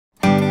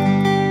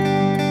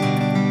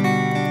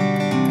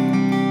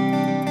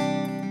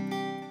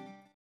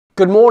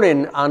Good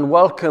morning and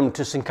welcome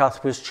to St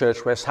Cuthbert's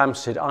Church, West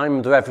Hampstead.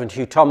 I'm the Rev'd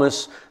Hugh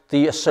Thomas,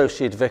 the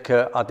Associate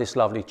Vicar at this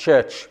lovely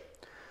church.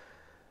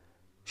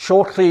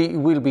 Shortly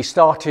we'll be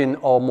starting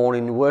our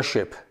morning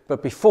worship,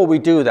 but before we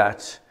do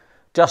that,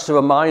 just a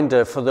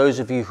reminder for those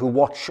of you who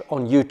watch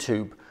on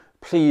YouTube,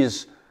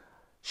 please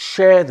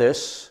share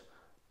this,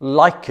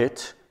 like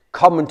it,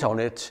 comment on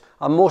it,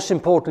 and most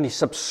importantly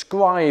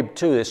subscribe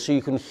to this so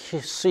you can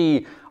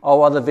see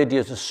our other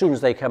videos as soon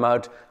as they come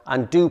out,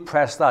 and do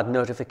press that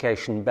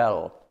notification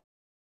bell.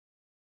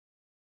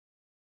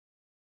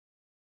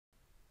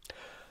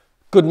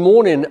 Good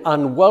morning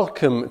and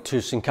welcome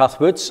to St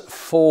Cuthberts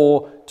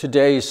for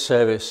today's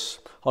service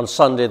on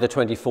Sunday the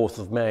 24th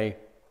of May.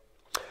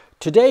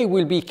 Today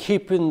we'll be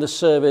keeping the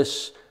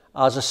service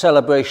as a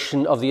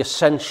celebration of the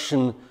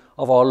Ascension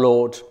of our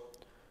Lord,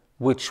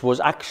 which was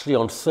actually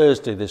on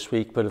Thursday this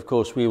week, but of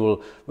course we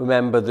will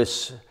remember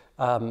this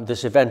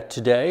event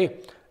today.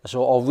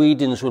 So our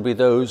readings will be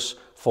those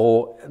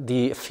for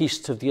the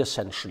Feast of the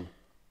Ascension.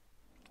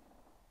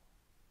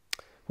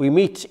 We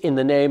meet in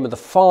the name of the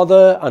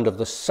Father, and of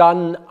the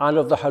Son, and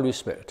of the Holy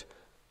Spirit.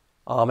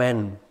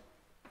 Amen.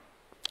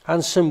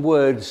 And some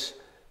words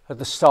at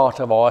the start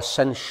of our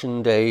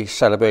Ascension Day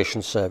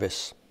celebration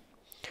service.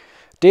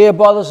 Dear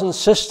brothers and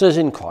sisters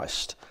in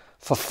Christ,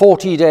 for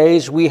 40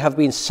 days we have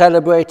been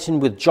celebrating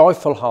with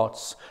joyful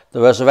hearts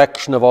the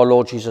resurrection of our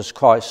Lord Jesus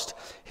Christ,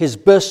 his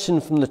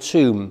bursting from the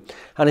tomb,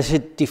 and his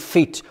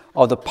defeat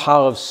of the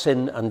power of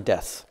sin and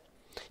death.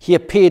 He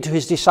appeared to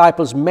his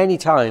disciples many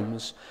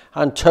times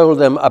and told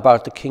them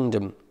about the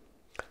kingdom.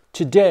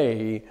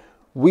 Today,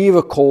 we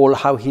recall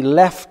how he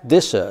left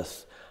this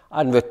earth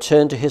and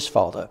returned to his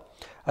Father,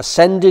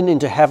 ascending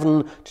into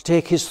heaven to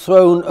take his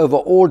throne over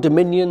all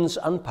dominions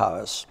and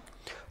powers.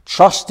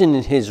 Trusting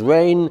in his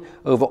reign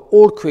over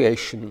all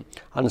creation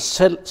and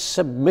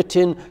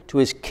submitting to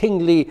his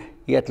kingly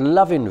yet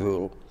loving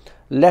rule,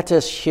 let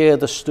us hear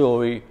the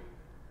story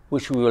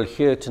which we will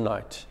hear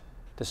tonight,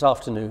 this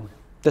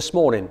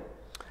morning,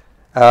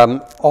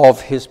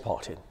 of his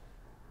parting.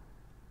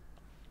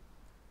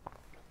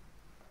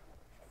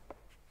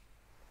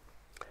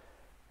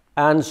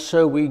 And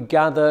so we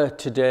gather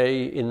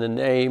today in the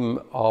name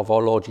of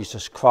our Lord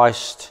Jesus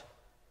Christ,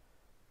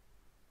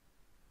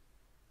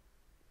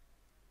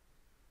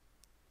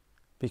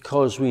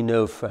 because we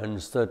know,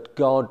 friends, that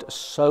God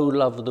so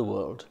loved the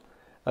world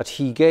that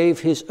he gave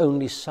his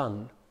only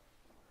Son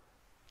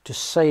to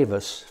save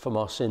us from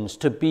our sins,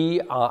 to be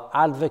our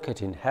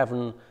advocate in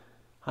heaven,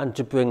 and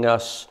to bring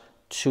us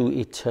to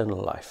eternal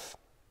life.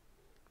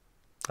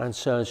 And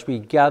so as we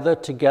gather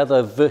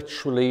together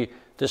virtually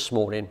this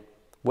morning,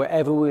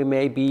 wherever we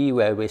may be,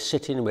 where we're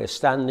sitting, we're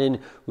standing,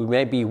 we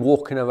may be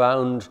walking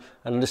around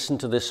and listen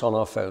to this on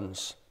our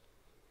phones,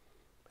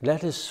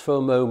 let us for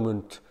a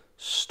moment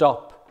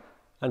stop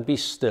and be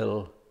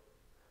still,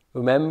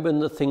 remembering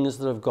the things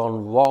that have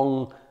gone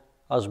wrong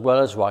as well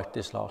as right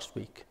this last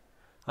week,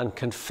 and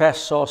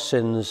confess our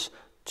sins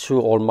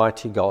to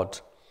Almighty God,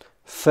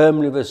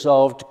 firmly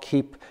resolved to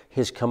keep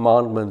his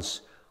commandments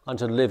and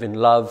to live in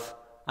love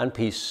and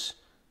peace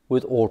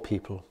with all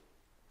people.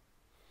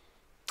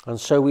 And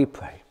so we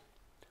pray.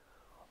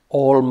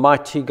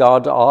 Almighty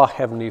God, our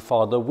Heavenly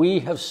Father, we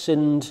have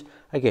sinned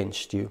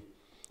against you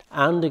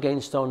and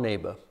against our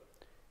neighbour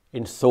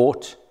in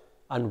thought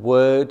and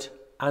word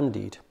and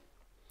deed,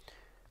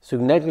 through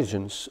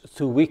negligence,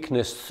 through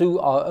weakness, through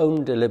our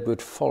own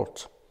deliberate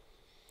fault.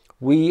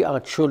 We are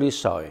truly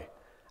sorry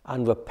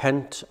and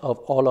repent of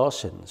all our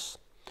sins.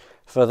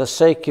 For the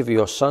sake of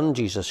your Son,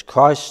 Jesus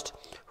Christ,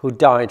 who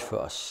died for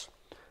us,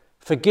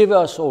 forgive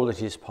us all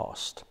that is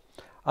past,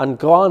 and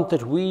grant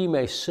that we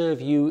may serve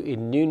you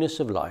in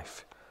newness of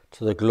life,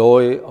 to the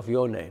glory of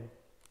your name.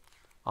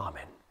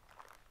 Amen.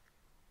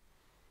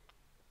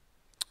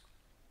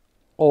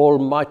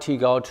 Almighty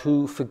God,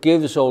 who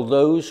forgives all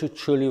those who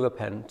truly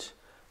repent,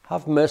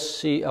 have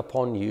mercy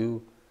upon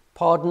you,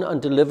 pardon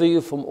and deliver you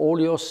from all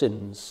your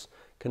sins,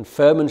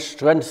 confirm and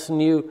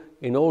strengthen you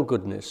in all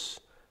goodness,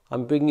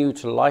 and bring you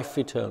to life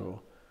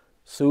eternal,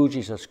 through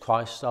Jesus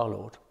Christ our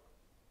Lord.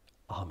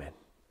 Amen.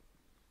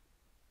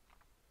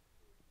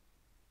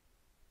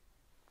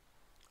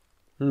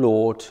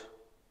 Lord,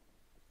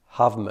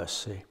 have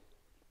mercy.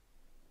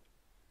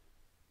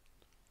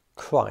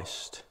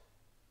 Christ,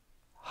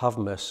 have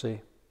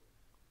mercy.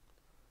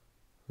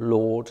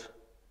 Lord,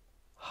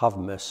 have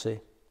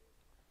mercy.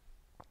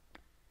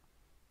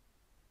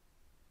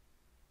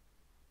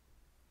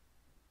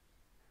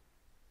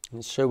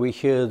 And so we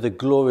hear the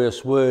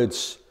glorious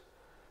words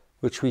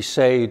which we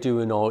say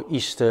during our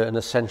Easter and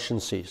Ascension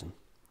season.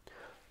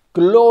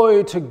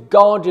 Glory to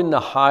God in the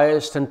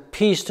highest, and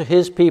peace to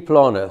his people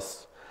on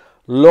earth.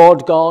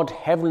 Lord God,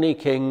 Heavenly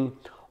King,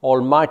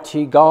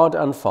 Almighty God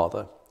and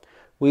Father,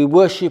 we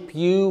worship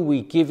you,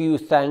 we give you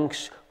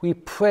thanks, we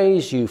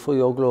praise you for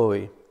your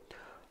glory.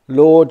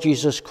 Lord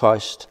Jesus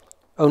Christ,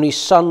 only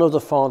Son of the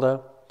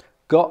Father,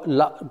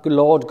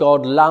 Lord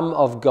God, Lamb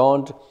of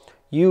God,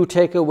 you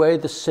take away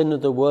the sin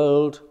of the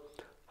world,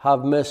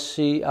 have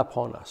mercy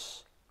upon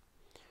us.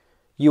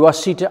 You are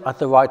seated at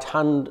the right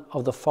hand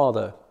of the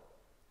Father.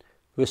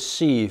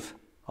 receive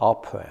our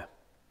prayer.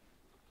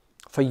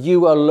 For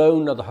you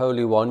alone are the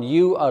Holy One,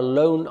 you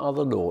alone are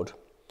the Lord.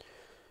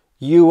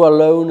 You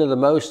alone are the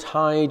Most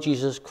High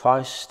Jesus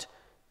Christ,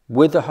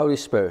 with the Holy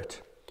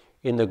Spirit,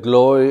 in the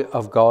glory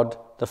of God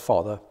the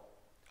Father.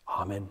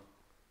 Amen.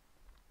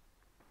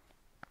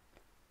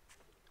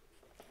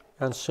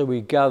 And so we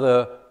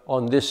gather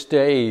on this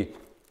day,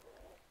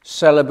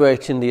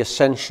 celebrating the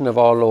Ascension of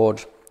our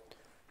Lord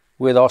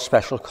with our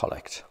special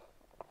collect,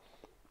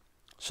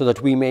 so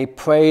that we may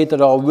pray that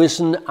our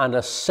risen and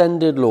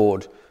ascended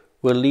Lord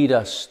will lead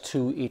us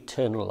to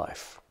eternal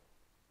life.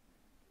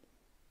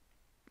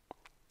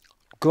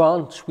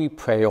 Grant, we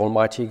pray,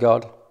 Almighty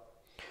God,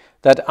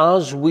 that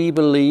as we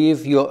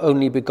believe your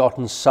only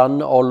begotten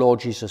Son, our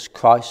Lord Jesus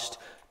Christ,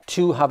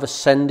 to have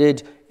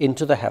ascended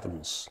into the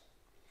heavens,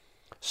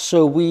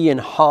 so we in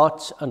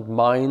heart and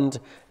mind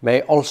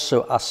may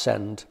also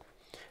ascend,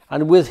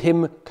 and with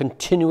him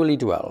continually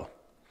dwell,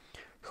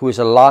 who is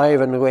alive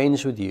and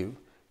reigns with you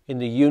in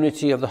the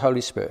unity of the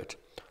Holy Spirit,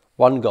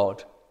 one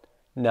God,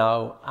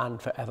 now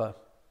and forever.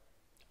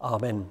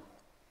 Amen.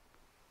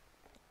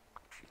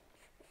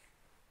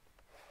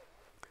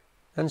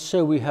 And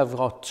so we have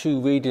our two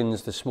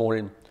readings this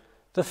morning.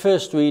 The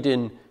first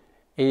reading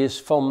is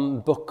from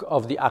the book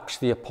of the Acts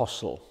of the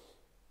Apostle.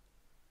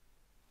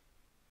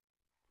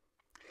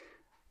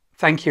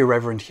 Thank you,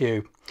 Rev'd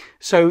Hugh.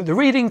 So the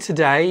reading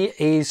today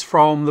is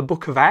from the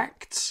book of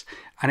Acts,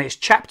 and it's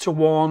chapter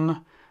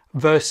 1,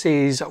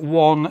 verses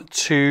 1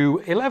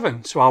 to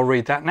 11. So I'll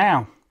read that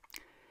now.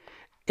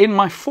 In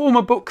my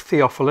former book,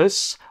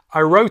 Theophilus,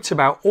 I wrote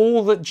about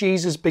all that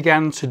Jesus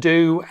began to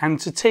do and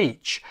to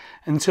teach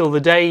until the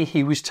day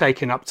he was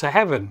taken up to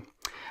heaven,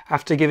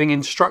 after giving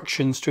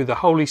instructions through the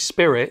Holy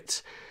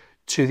Spirit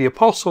to the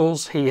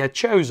apostles he had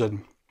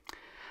chosen.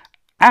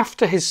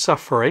 After his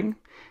suffering,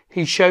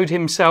 he showed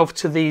himself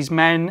to these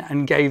men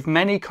and gave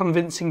many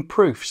convincing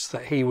proofs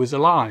that he was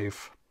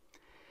alive.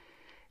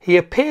 He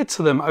appeared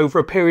to them over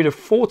a period of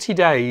 40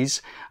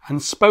 days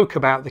and spoke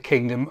about the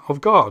kingdom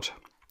of God.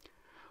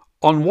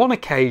 On one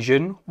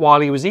occasion,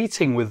 while he was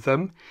eating with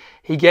them,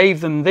 he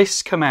gave them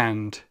this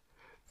command: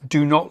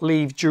 "Do not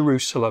leave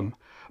Jerusalem,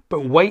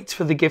 but wait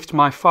for the gift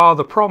my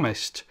Father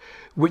promised,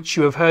 which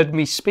you have heard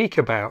me speak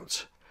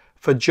about.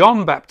 For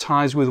John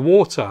baptized with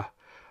water,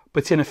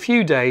 but in a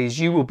few days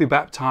you will be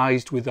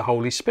baptized with the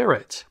Holy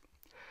Spirit."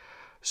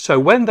 So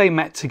when they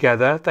met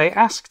together, they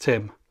asked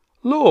him,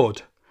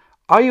 "Lord,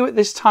 are you at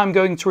this time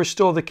going to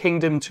restore the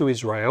kingdom to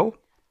Israel?"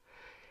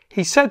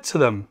 He said to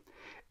them,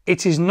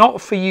 "It is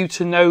not for you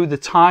to know the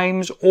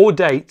times or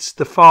dates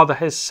the Father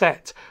has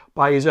set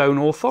by his own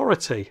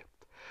authority,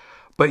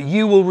 but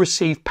you will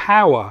receive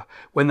power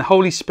when the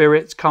Holy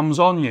Spirit comes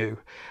on you,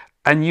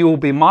 and you will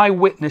be my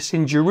witness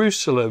in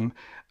Jerusalem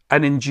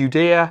and in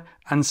Judea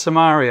and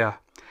Samaria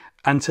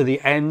and to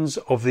the ends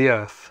of the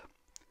earth."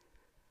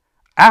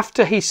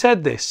 After he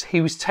said this,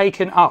 he was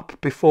taken up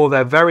before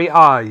their very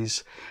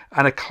eyes,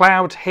 and a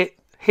cloud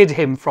hid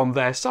him from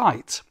their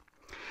sight.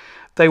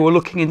 They were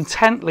looking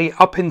intently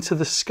up into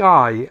the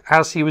sky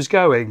as he was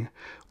going,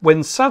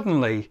 when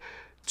suddenly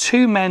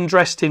 2 men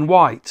dressed in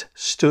white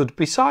stood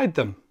beside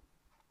them.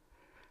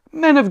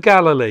 "Men of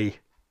Galilee,"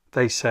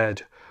 they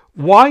said,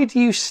 "why do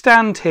you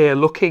stand here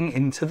looking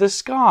into the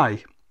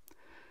sky?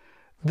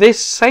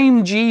 This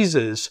same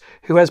Jesus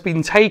who has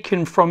been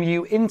taken from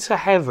you into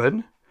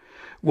heaven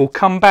will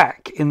come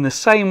back in the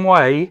same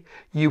way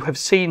you have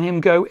seen him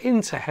go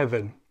into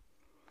heaven."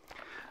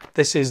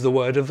 This is the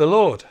word of the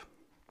Lord.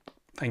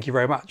 Thank you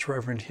very much,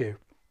 Rev'd Hugh.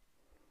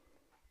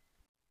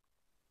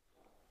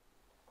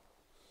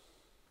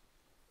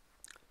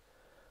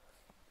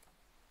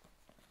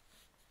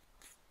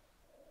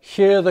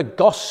 Hear the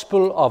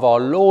gospel of our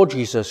Lord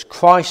Jesus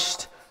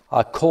Christ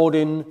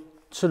according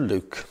to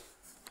Luke.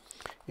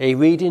 A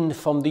reading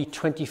from the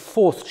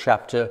 24th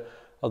chapter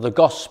of the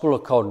gospel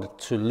according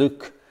to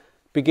Luke,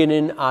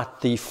 beginning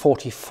at the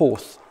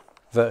 44th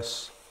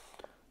verse.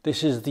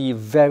 This is the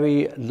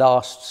very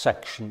last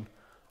section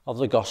of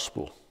the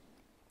gospel.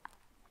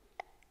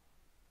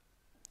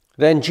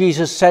 Then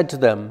Jesus said to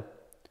them,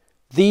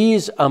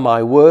 "These are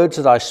my words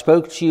that I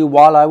spoke to you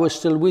while I was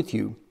still with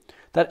you,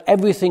 that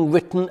everything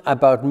written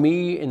about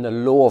me in the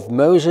law of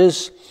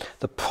Moses,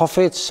 the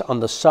prophets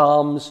and the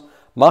Psalms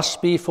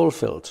must be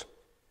fulfilled."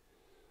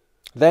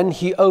 Then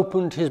he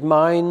opened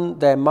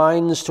their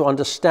minds to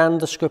understand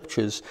the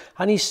scriptures,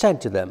 and he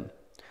said to them,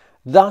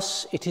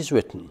 "Thus it is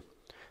written,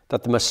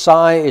 that the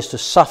Messiah is to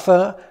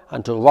suffer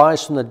and to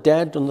rise from the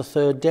dead on the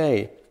 3rd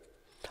day,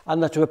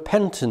 and that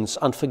repentance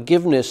and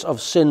forgiveness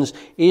of sins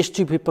is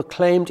to be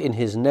proclaimed in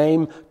his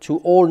name to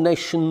all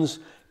nations,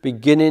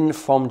 beginning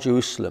from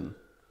Jerusalem.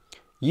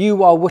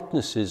 You are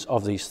witnesses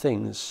of these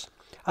things.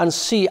 And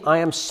see, I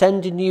am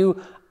sending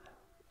you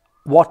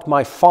what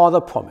my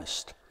Father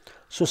promised.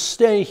 So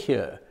stay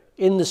here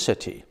in the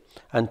city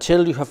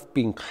until you have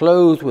been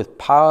clothed with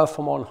power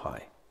from on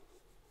high."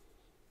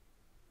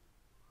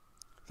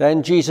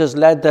 Then Jesus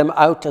led them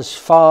out as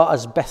far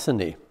as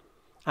Bethany,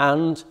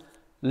 and,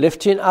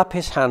 lifting up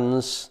his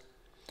hands,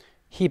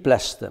 he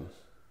blessed them.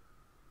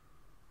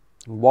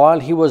 While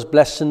he was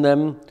blessing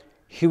them,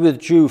 he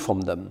withdrew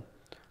from them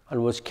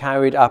and was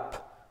carried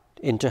up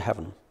into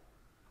heaven.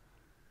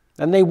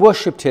 And they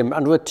worshipped him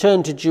and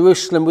returned to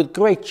Jerusalem with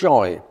great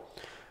joy,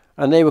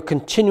 and they were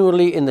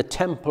continually in the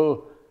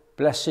temple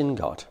blessing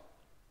God.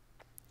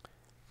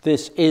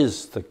 This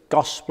is the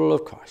gospel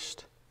of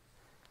Christ.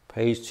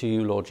 Praise to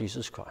you, Lord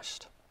Jesus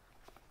Christ.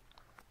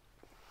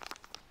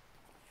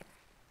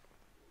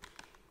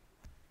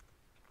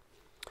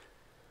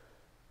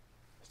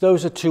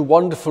 Those are two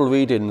wonderful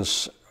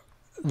readings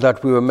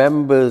that we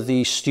remember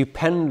the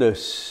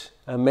stupendous,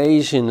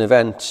 amazing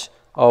event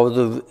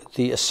of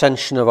the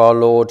ascension of our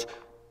Lord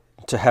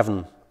to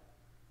heaven,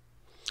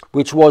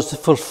 which was the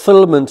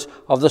fulfillment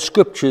of the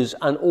scriptures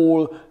and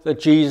all that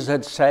Jesus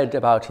had said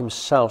about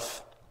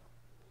himself.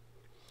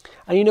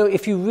 And you know,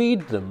 if you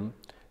read them,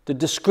 the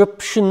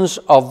descriptions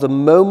of the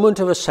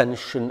moment of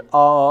ascension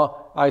are,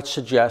 I'd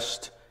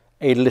suggest,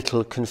 a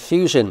little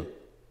confusing.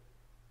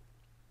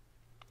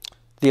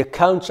 The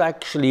accounts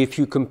actually, if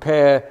you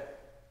compare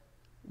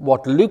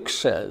what Luke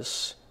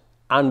says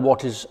and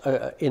what is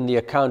in the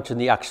account in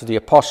the Acts of the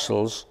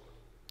Apostles,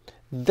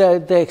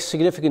 there are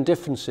significant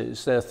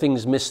differences. There are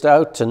things missed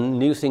out and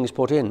new things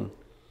put in.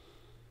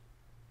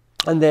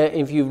 And there,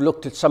 if you've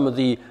looked at some of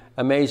the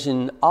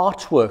amazing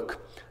artwork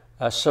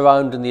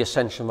surrounding the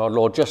ascension of our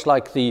Lord, just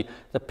like the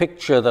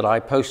picture that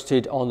I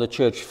posted on the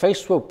church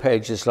Facebook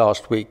pages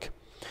last week,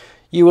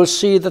 you will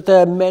see that there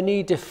are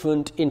many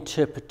different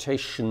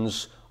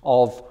interpretations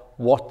of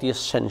what the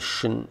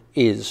ascension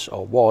is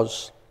or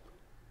was.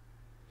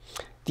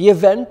 The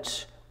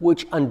event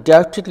which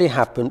undoubtedly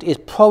happened is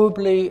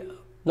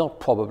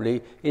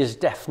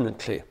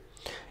definitely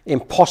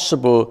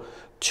impossible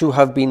to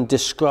have been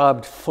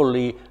described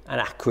fully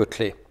and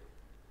accurately.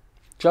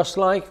 Just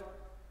like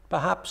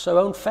perhaps our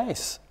own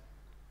faith.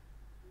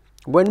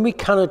 When we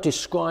cannot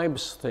describe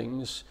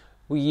things,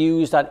 we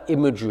use that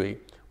imagery,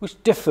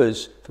 which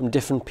differs from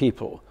different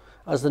people,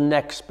 as the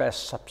next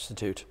best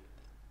substitute.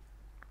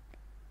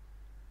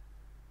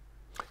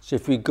 So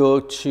if we go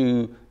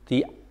to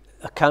the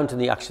account in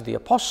the Acts of the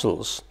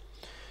Apostles,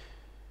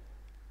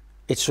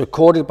 it's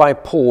recorded by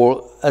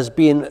Paul as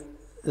being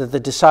that the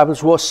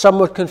disciples were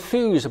somewhat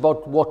confused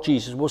about what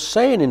Jesus was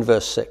saying in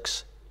verse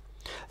 6.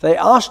 They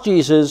asked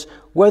Jesus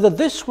whether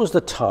this was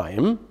the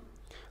time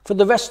for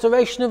the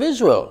restoration of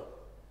Israel.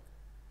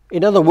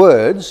 In other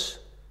words,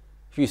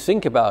 if you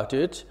think about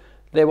it,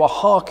 they were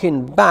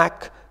harking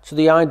back to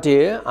the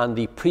idea and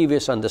the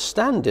previous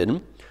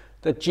understanding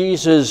that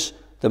Jesus,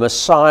 the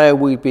Messiah,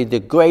 would be the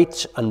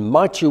great and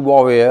mighty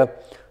warrior,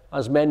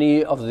 as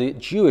many of the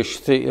Jewish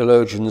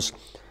theologians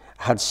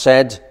had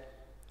said,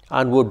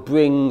 and would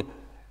bring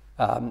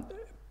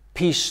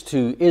peace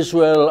to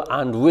Israel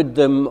and rid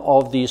them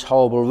of these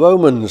horrible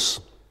Romans.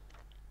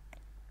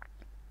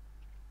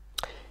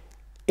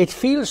 It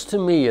feels to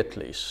me, at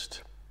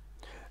least,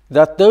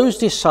 that those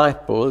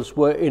disciples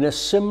were in a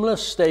similar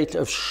state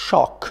of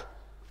shock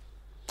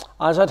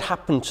as had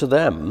happened to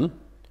them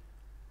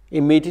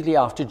immediately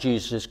after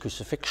Jesus'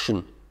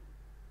 crucifixion.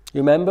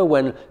 You remember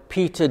when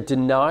Peter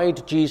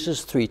denied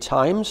Jesus 3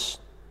 times?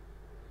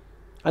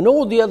 And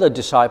all the other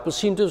disciples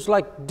seemed to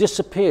have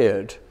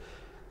disappeared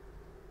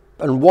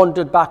and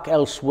wandered back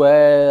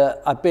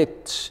elsewhere, a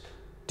bit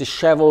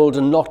disheveled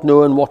and not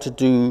knowing what to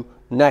do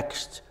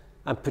next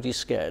and pretty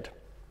scared.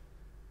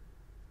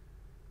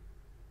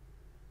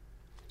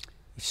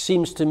 It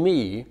seems to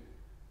me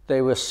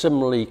they were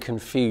similarly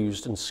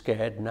confused and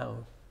scared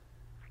now.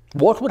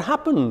 What would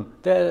happen?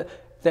 Their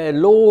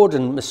Lord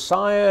and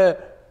Messiah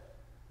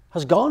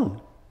has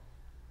gone.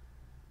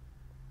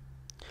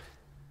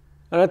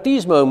 And at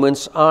these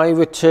moments, I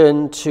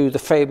return to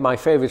my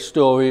favourite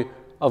story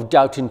of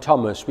doubting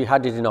Thomas. We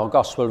had it in our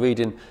gospel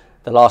reading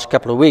the last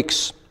couple of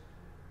weeks.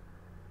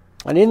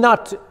 And in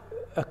that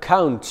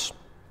account,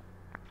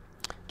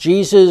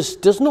 Jesus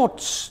does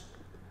not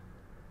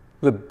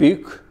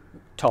rebuke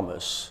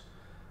Thomas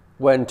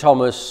when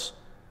Thomas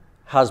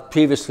has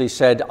previously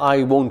said,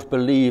 I won't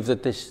believe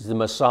that this is the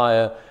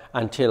Messiah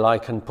until I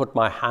can put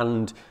my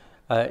hand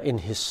in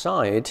his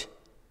side.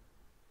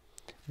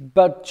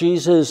 But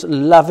Jesus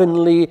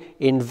lovingly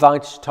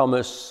invites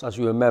Thomas, as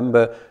you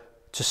remember,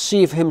 to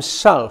see for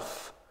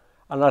himself.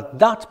 And at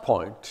that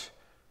point,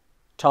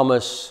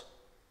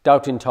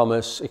 doubting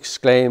Thomas,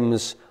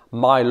 exclaims,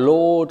 "My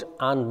Lord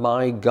and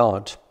my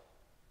God."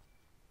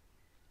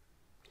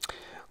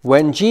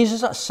 When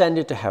Jesus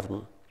ascended to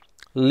heaven,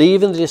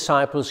 leaving the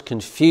disciples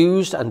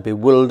confused and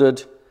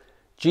bewildered,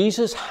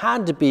 Jesus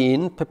had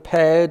been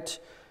preparing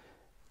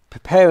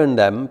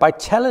them by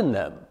telling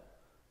them,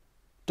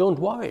 don't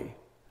worry,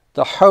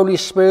 the Holy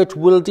Spirit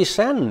will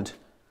descend,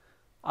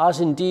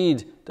 as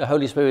indeed the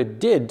Holy Spirit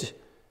did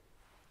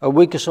a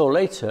week or so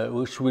later,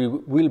 which we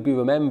will be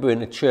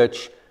remembering at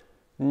church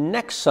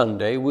next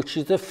Sunday, which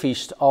is the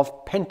Feast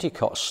of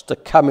Pentecost, the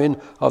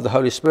coming of the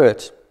Holy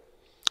Spirit.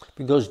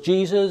 Because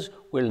Jesus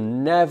will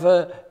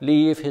never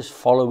leave his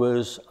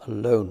followers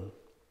alone.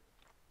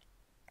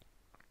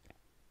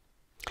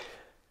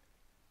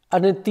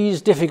 And at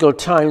these difficult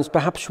times,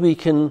 perhaps we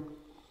can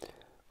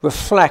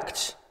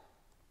reflect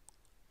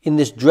in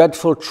this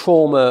dreadful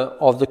trauma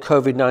of the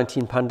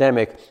COVID-19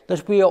 pandemic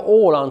that we are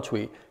all, aren't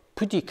we,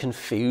 pretty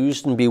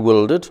confused and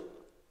bewildered.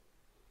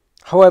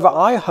 However,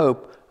 I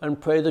hope and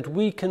pray that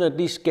we can at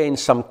least gain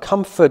some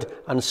comfort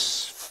and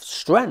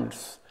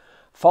strength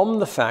from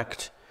the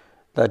fact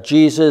that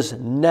Jesus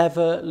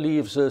never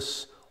leaves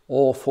us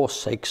or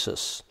forsakes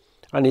us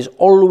and is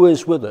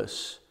always with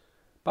us,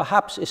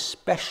 perhaps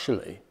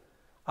especially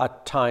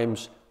at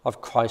times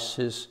of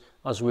crisis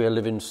as we are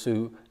living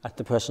through at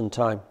the present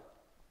time.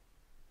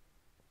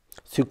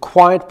 Through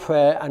quiet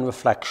prayer and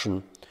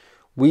reflection,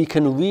 we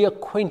can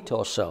reacquaint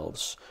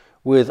ourselves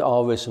with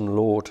our risen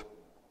Lord.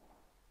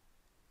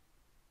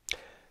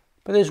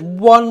 But there's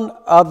one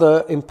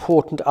other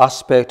important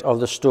aspect of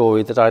the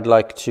story that I'd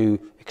like to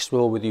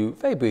explore with you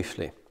very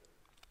briefly.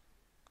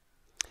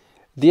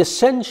 The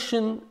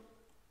Ascension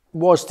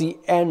was the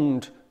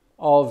end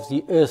of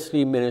the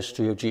earthly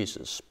ministry of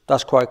Jesus.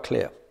 That's quite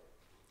clear.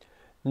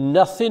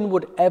 Nothing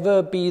would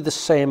ever be the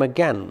same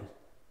again.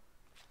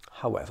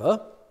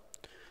 However,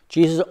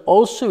 Jesus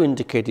also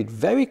indicated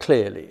very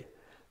clearly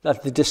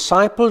that the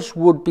disciples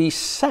would be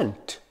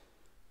sent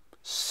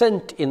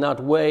in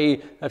that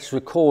way that's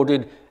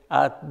recorded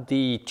at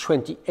the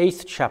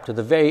 28th chapter,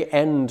 the very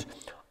end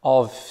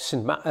of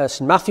St.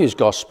 Matthew's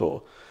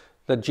Gospel,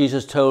 that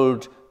Jesus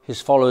told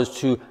his followers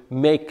to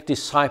make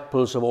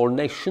disciples of all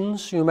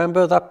nations. You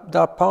remember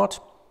that part?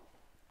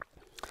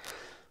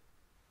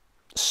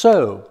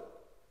 So,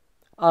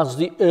 as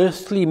the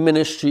earthly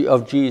ministry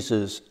of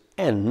Jesus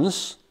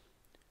ends,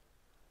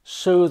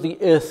 so the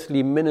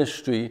earthly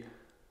ministry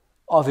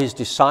of his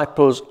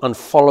disciples and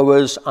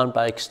followers, and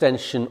by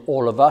extension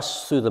all of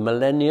us through the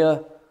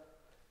millennia,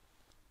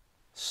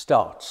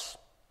 starts.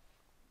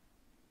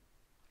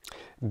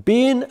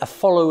 Being a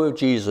follower of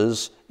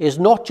Jesus is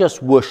not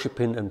just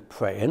worshipping and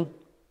praying,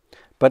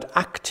 but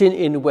acting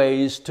in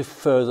ways to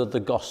further the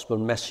gospel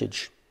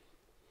message.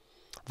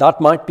 That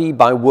might be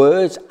by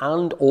words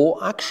and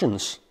or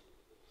actions.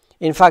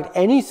 In fact,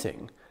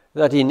 anything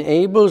that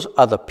enables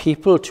other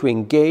people to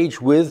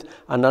engage with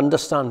and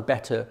understand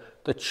better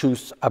the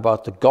truth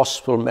about the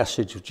gospel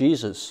message of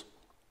Jesus.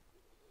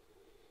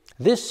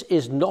 This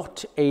is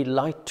not a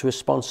light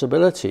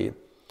responsibility,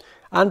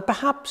 and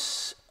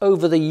perhaps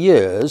over the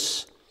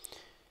years,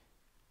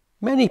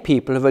 many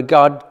people have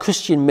regarded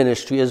Christian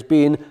ministry as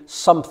being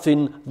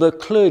something the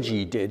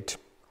clergy did.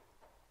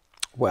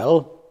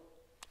 Well,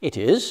 it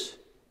is.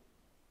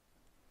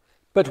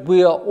 But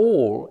we are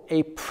all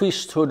a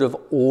priesthood of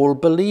all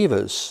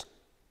believers.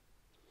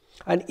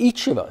 And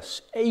each of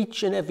us,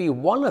 each and every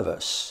one of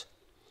us,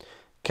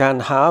 can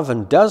have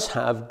and does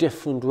have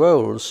different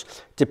roles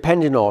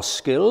depending on our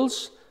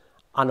skills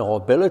and our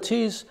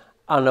abilities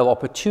and our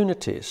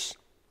opportunities.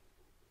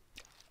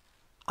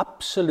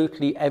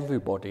 Absolutely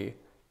everybody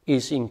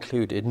is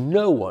included.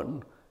 No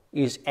one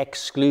is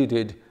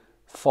excluded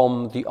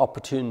from the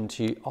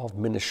opportunity of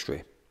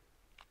ministry.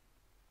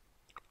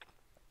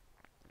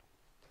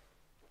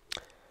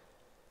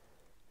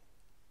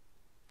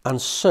 And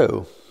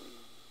so,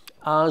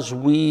 as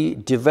we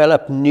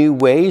develop new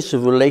ways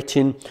of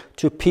relating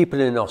to people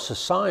in our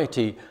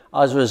society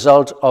as a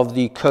result of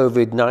the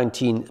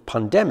COVID-19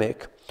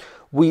 pandemic,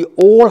 we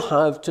all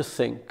have to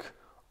think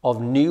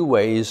of new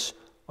ways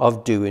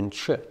of doing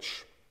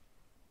church.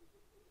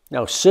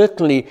 Now,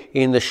 certainly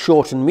in the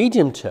short and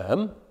medium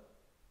term,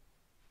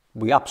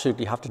 we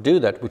absolutely have to do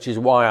that, which is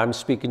why I'm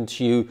speaking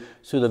to you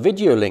through the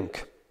video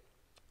link.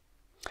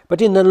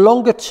 But in the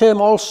longer term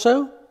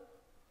also,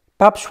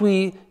 perhaps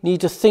we need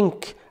to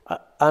think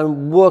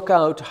and work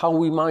out how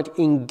we might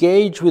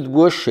engage with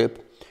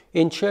worship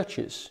in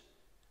churches.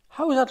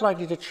 How is that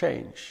likely to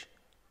change?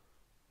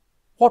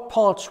 What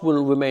parts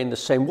will remain the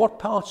same? What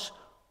parts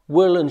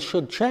will and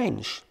should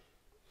change?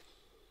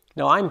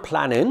 Now, I'm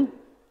planning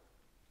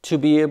to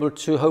be able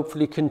to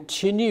hopefully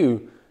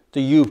continue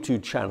the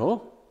YouTube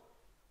channel.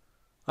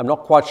 I'm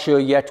not quite sure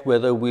yet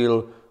whether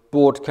we'll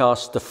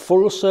broadcast the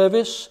full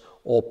service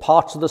or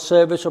parts of the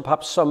service or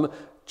perhaps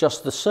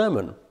just the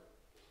sermon.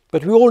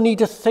 But we all need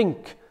to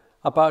think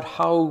about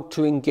how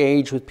to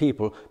engage with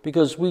people,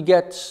 because we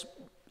get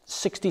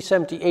 60,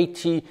 70,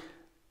 80,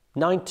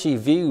 90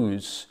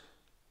 views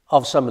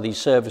of some of these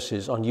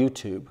services on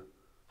YouTube.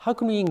 How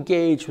can we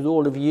engage with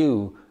all of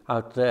you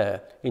out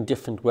there in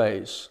different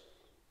ways?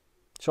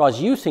 So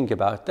as you think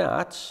about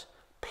that,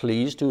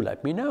 please do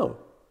let me know,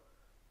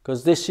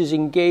 because this is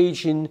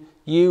engaging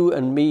you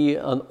and me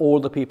and all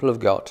the people of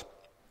God.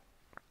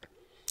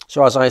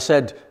 So as I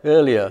said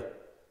earlier,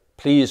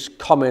 please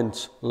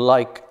comment,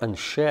 like, and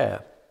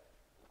share.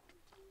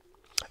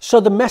 So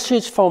the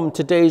message from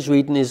today's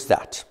reading is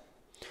that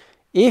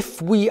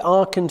if we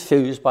are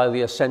confused by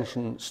the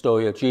Ascension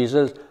story of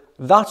Jesus,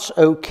 that's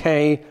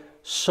okay,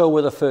 so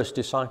were the first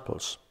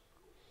disciples.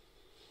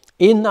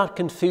 In that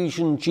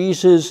confusion,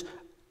 Jesus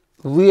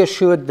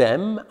reassured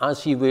them,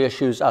 as he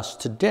reassures us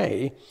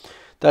today,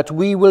 that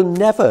we will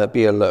never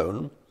be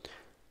alone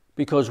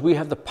because we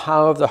have the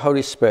power of the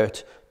Holy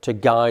Spirit to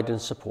guide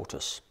and support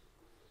us.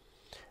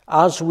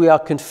 As we are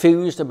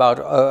confused about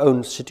our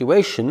own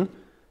situation,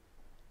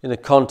 in the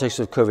context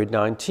of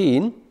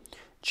COVID-19,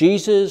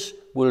 Jesus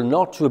will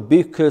not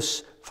rebuke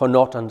us for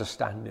not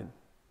understanding,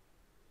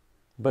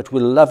 but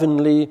will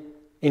lovingly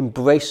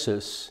embrace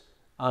us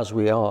as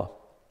we are.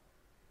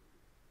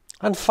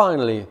 And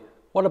finally,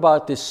 what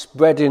about this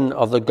spreading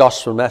of the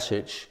gospel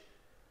message?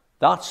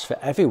 That's for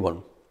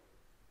everyone.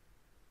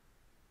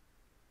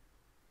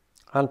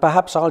 And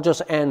perhaps I'll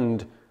just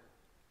end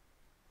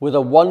with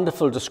a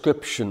wonderful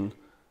description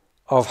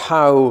of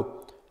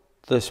how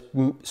this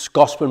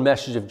gospel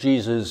message of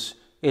Jesus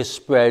is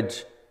spread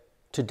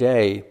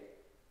today,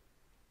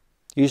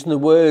 using the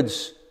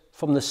words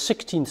from the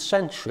 16th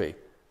century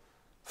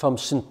from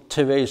St.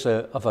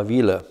 Teresa of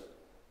Avila.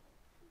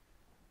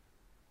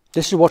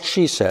 This is what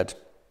she said: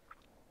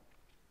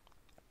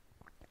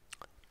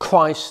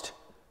 Christ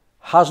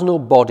has no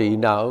body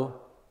now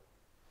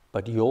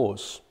but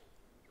yours,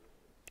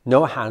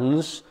 no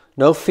hands,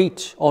 no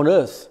feet on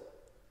earth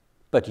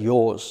but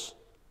yours.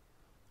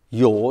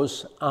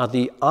 Yours are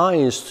the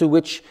eyes through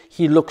which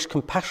he looks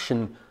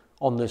compassion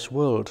on this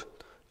world.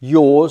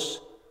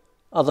 Yours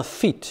are the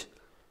feet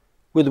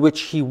with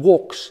which he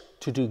walks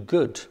to do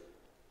good.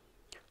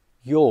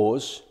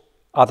 Yours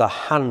are the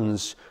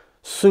hands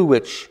through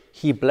which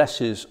he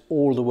blesses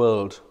all the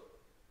world.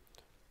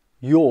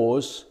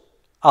 Yours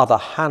are the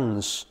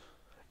hands.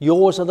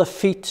 Yours are the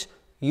feet.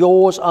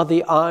 Yours are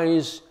the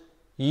eyes.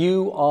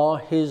 You are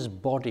his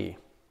body.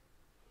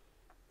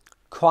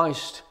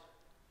 Christ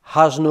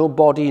has no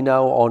body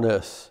now on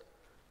earth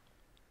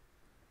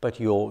but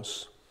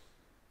yours.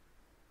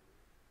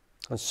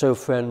 And so,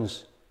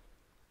 friends,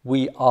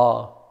 we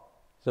are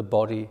the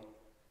body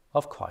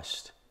of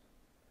Christ.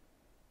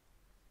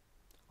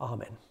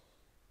 Amen.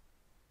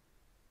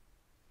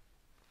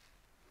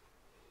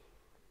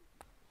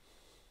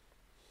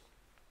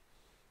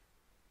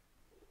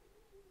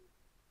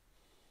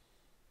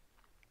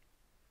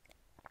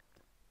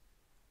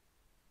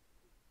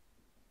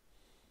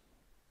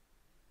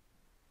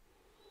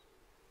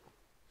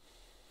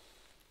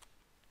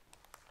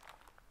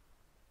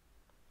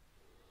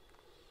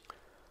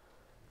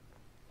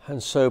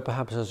 And so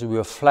perhaps as we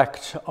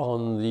reflect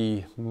on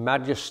the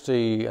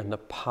majesty and the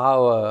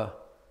power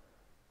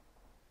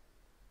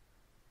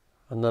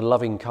and the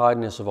loving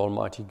kindness of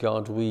Almighty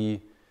God,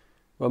 we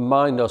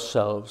remind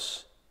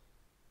ourselves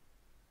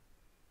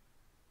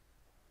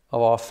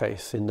of our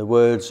faith in the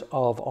words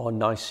of our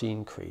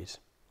Nicene Creed.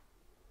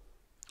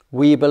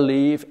 We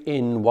believe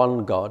in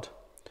one God,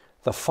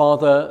 the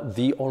Father,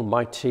 the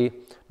Almighty,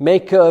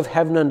 maker of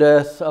heaven and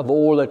earth, of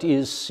all that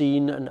is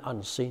seen and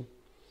unseen.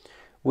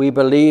 We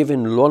believe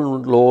in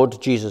one Lord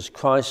Jesus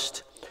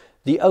Christ,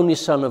 the only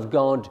Son of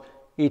God,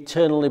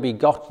 eternally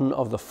begotten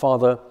of the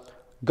Father,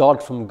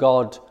 God from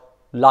God,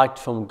 light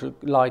from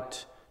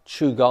light,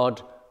 true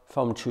God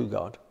from true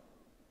God,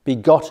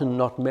 begotten,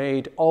 not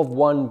made, of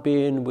one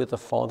being with the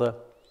Father.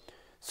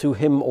 Through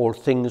him all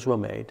things were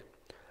made.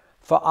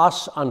 For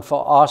us and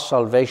for our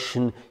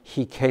salvation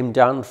he came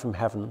down from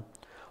heaven,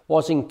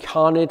 was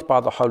incarnate by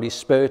the Holy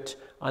Spirit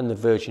and the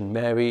Virgin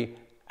Mary,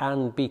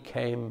 and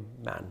became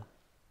man.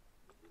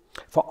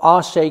 For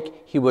our sake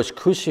he was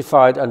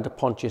crucified under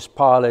Pontius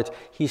Pilate.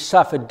 He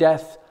suffered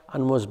death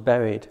and was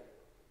buried.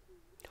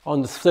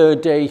 On the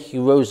third day he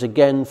rose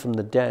again from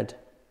the dead.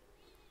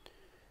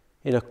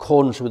 In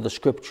accordance with the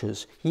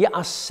Scriptures, he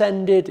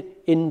ascended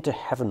into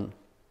heaven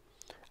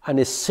and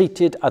is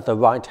seated at the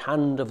right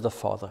hand of the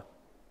Father.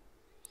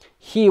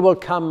 He will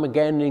come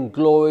again in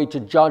glory to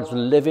judge the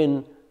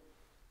living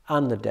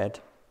and the dead,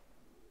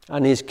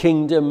 and his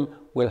kingdom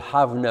will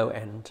have no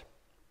end.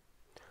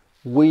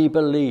 We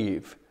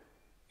believe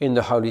in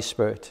the Holy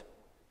Spirit,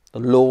 the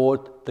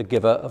Lord, the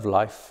giver of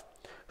life,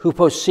 who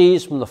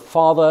proceeds from the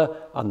Father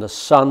and the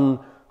Son,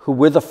 who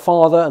with the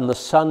Father and the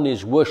Son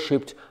is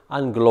worshipped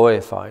and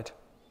glorified,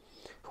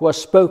 who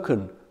has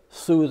spoken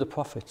through the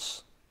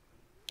prophets.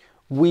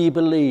 We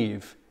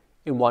believe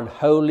in one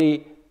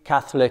holy,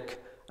 Catholic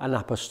and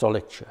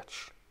Apostolic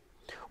Church.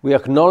 We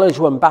acknowledge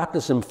one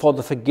baptism for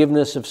the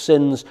forgiveness of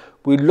sins.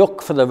 We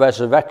look for the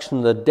resurrection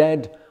of the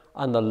dead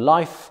and the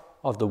life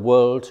of the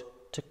world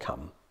to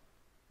come.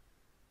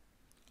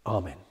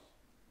 Amen.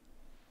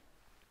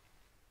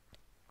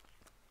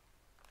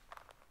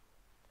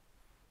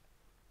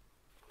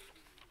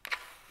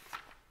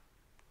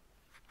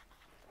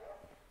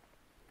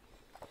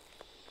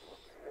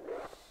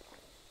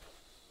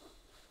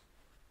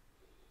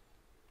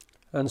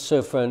 And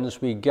so,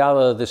 friends, we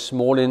gather this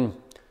morning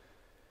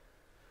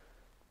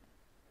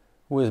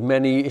with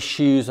many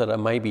issues that are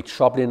maybe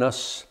troubling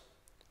us,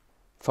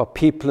 for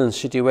people and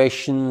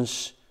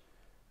situations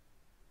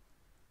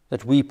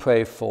that we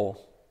pray for.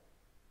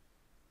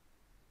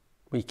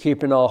 We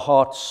keep in our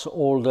hearts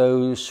all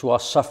those who are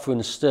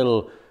suffering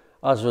still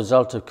as a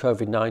result of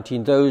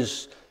COVID-19,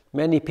 those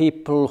many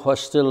people who are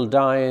still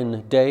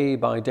dying day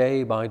by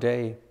day by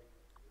day.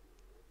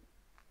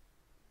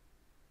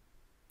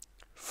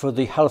 For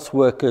the health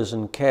workers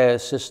and care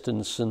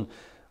assistants and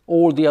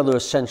all the other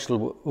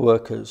essential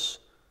workers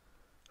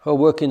who are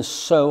working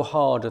so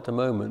hard at the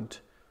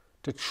moment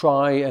to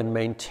try and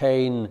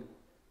maintain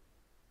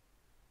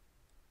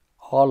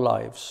our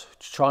lives,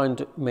 trying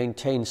to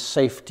maintain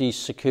safety,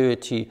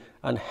 security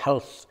and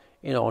health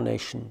in our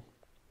nation.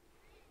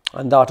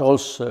 And that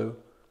also,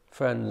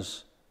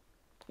 friends,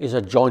 is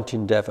a joint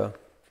endeavour,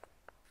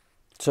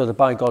 so that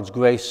by God's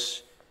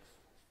grace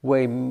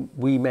we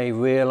may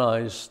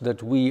realise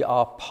that we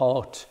are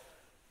part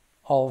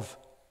of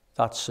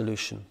that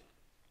solution.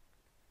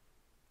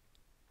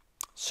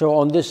 So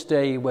on this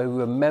day where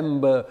we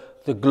remember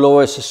the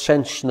glorious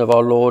ascension of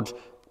our Lord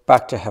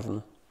back to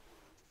heaven,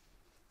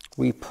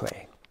 we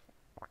pray.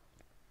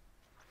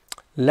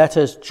 Let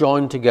us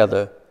join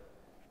together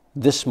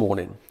this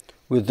morning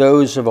with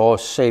those of our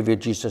Saviour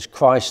Jesus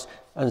Christ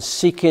and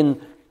seek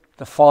in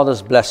the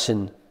Father's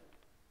blessing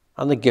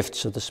and the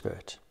gifts of the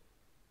Spirit.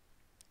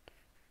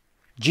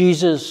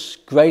 Jesus,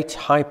 great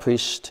High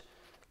Priest,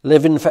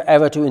 living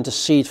forever to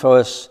intercede for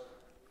us,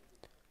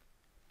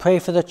 pray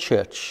for the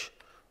Church,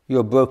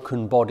 your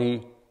broken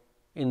body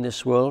in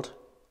this world.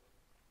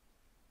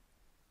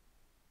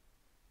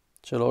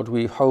 So, Lord,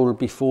 we hold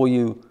before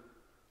you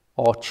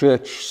our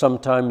Church,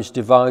 sometimes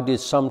divided,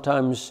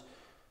 sometimes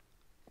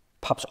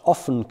perhaps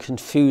often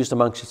confused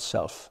amongst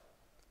itself.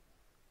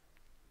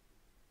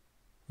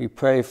 We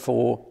pray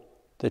for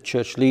the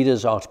Church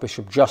leaders,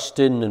 Archbishop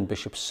Justin and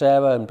Bishop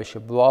Sarah and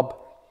Bishop Rob,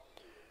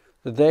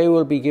 that they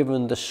will be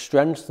given the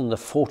strength and the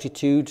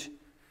fortitude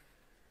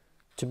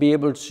to be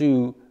able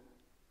to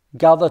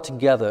gather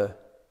together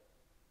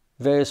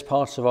various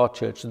parts of our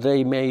church.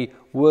 They may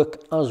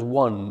work as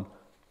one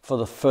for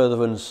the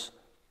furtherance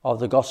of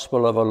the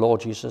gospel of our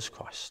Lord Jesus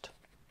Christ.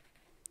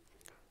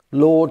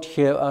 Lord,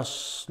 hear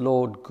us.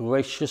 Lord,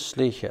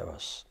 graciously hear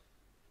us.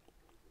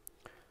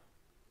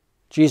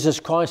 Jesus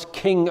Christ,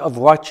 King of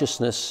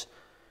righteousness,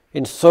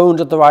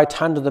 enthroned at the right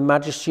hand of the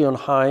Majesty on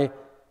high,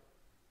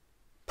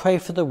 pray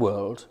for the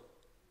world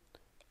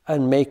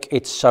and make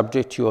it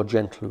subject to your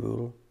gentle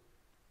rule.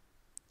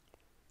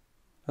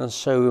 And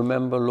so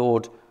remember,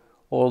 Lord,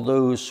 all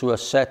those who are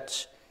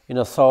set in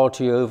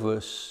authority over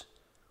us.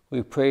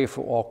 We pray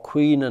for our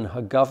Queen and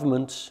her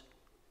government,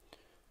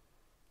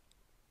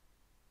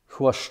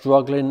 who are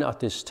struggling at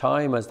this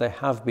time, as they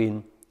have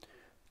been,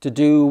 to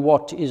do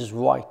what is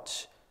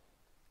right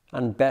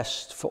and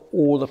best for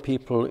all the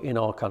people in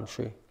our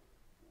country.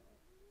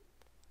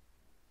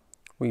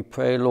 We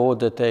pray, Lord,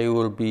 that they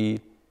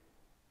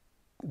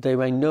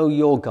may know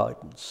your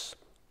guidance,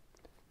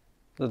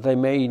 that they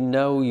may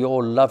know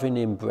your loving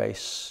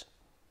embrace,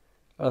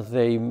 that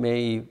they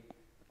may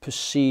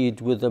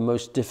proceed with the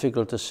most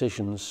difficult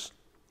decisions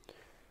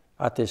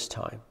at this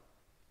time.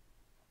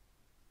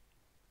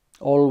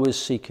 Always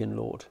seeking,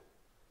 Lord,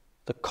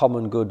 the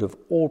common good of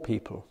all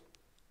people.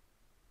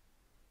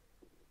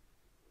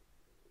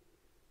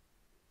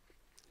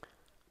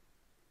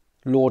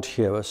 Lord,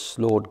 hear us.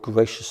 Lord,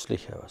 graciously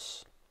hear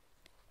us.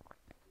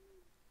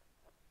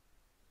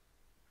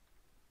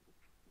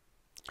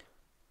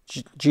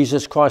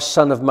 Jesus Christ,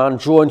 Son of Man,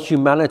 drawing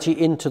humanity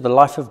into the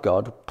life of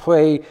God,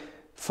 pray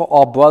for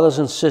our brothers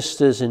and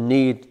sisters in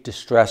need,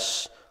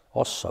 distress,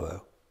 or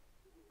sorrow.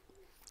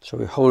 So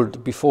we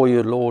hold before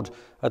you, Lord,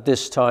 at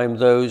this time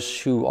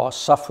those who are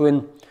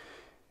suffering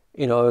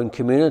in our own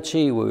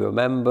community. We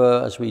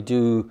remember, as we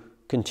do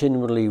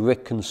continually,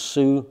 Rick and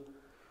Sue.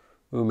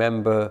 We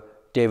remember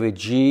David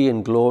G.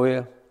 and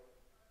Gloria,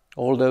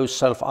 all those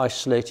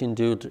self-isolating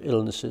due to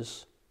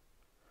illnesses.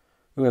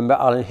 We remember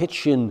Alan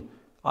Hitchin,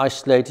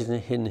 isolated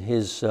in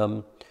his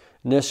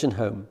nursing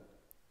home,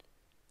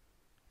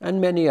 and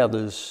many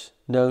others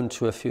known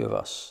to a few of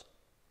us.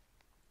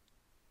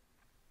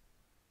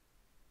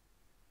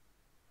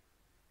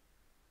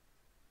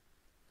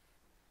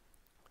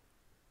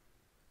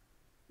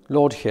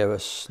 Lord, hear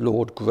us.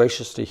 Lord,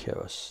 graciously hear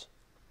us.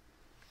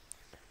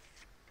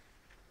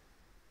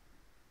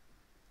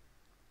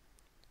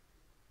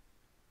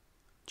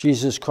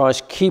 Jesus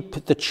Christ,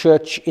 keep the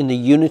church in the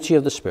unity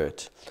of the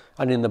Spirit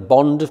and in the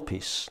bond of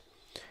peace,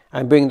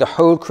 and bring the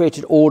whole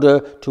created order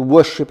to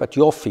worship at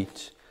your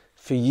feet.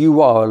 For you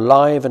are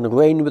alive and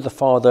reign with the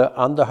Father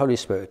and the Holy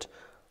Spirit,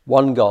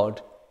 one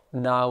God,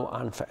 now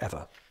and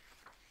forever.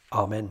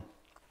 Amen.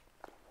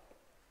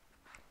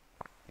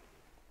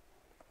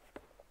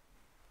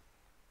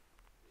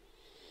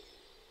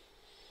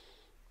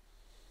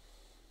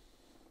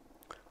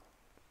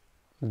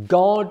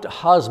 God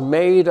has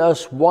made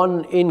us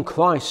one in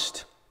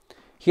Christ.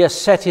 He has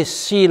set his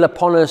seal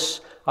upon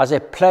us as a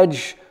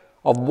pledge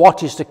of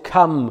what is to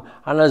come,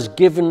 and has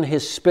given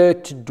his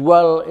Spirit to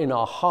dwell in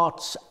our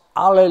hearts.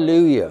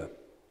 Alleluia.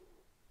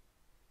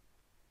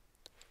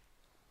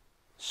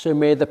 So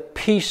may the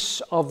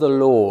peace of the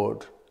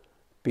Lord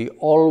be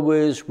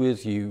always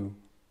with you.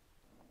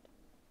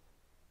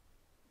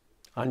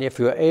 And if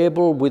you're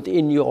able,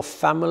 within your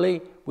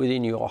family,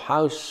 within your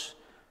house,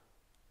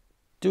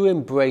 do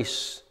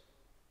embrace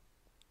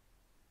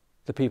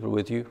the people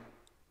with you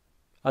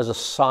as a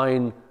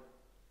sign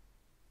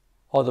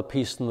of the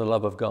peace and the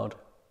love of God.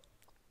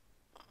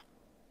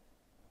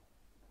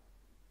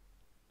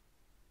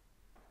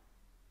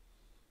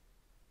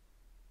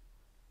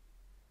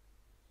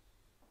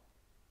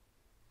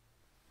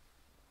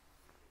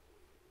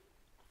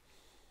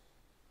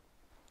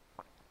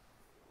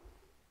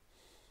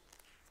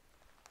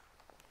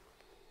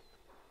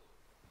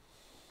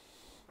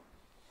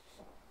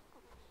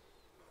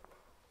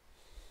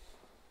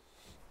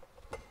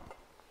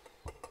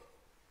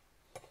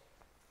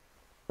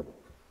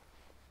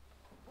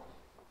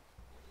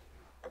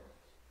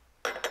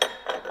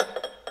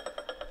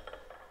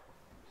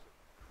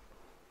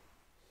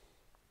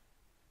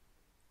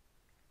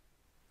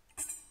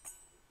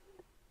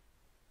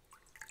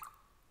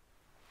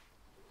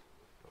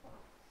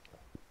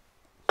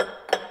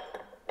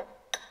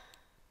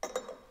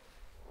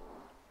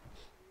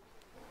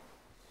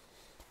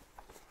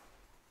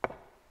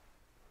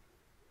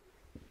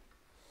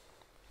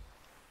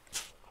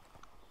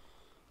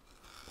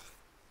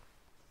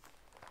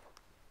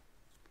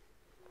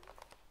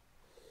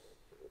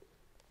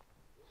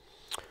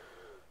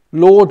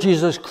 Lord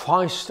Jesus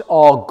Christ,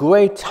 our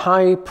great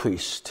high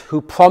priest,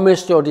 who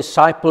promised your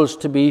disciples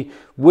to be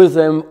with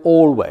them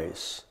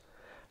always,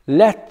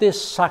 let this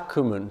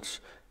sacrament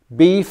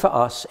be for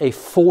us a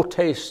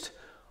foretaste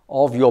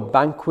of your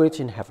banquet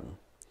in heaven,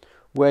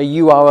 where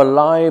you are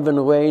alive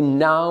and reign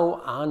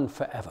now and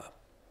forever.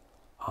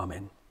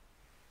 Amen.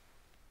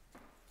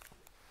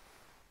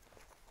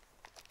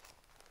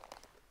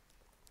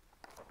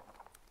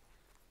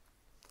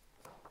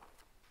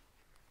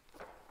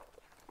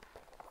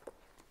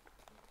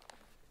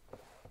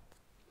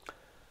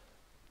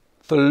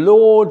 The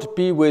Lord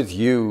be with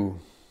you,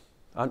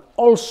 and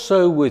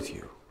also with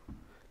you.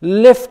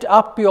 Lift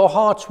up your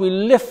hearts, we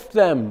lift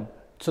them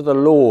to the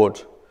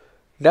Lord.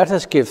 Let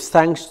us give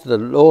thanks to the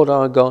Lord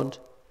our God.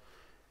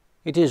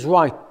 It is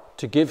right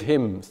to give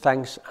him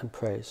thanks and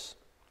praise.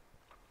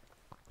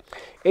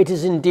 It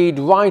is indeed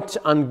right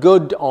and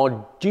good,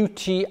 our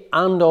duty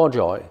and our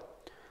joy,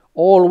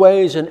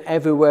 always and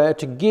everywhere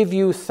to give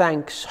you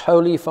thanks,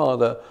 Holy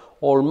Father,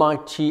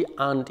 Almighty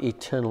and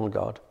eternal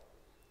God.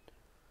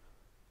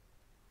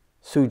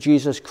 Through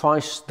Jesus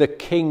Christ, the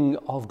King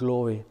of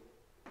glory.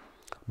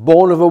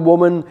 Born of a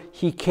woman,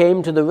 he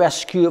came to the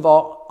rescue of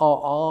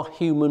our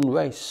human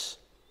race.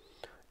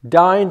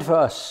 Died for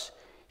us,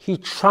 he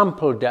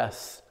trampled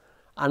death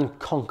and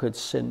conquered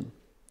sin.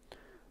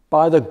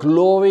 By the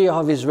glory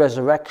of his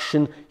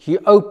resurrection, he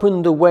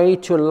opened the way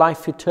to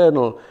life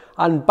eternal,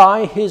 and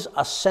by his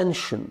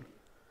ascension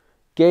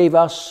gave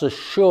us a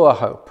sure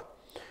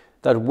hope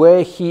that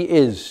where he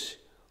is,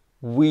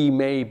 we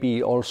may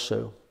be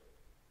also.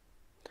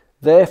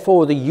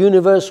 Therefore the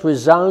universe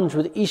resounds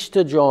with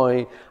Easter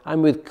joy,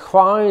 and with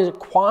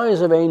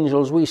choirs of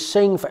angels we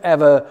sing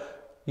forever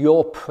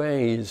your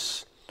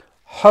praise.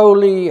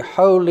 Holy,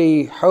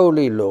 holy,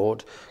 holy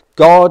Lord,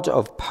 God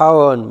of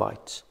power and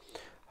might.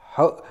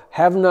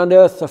 Heaven and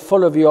earth are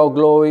full of your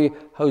glory.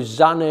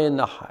 Hosanna in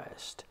the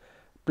highest.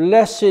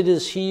 Blessed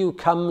is he who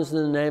comes in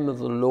the name of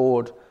the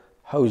Lord.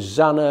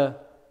 Hosanna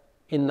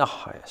in the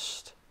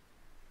highest.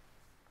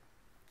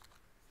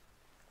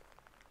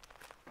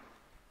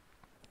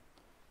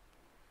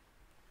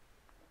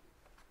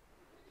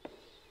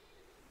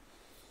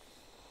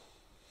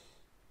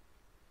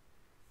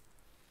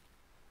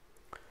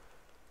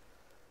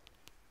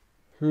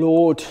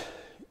 Lord,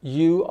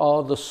 you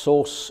are the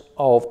source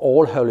of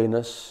all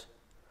holiness.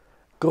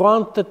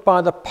 Grant that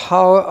by the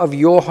power of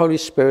your Holy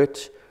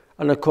Spirit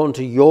and according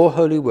to your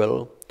holy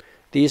will,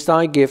 these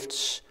thy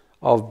gifts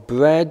of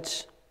bread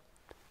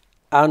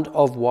and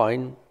of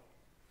wine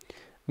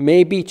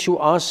may be to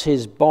us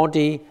his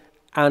body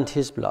and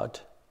his blood,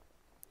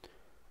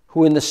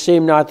 who in the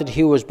same night that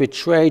he was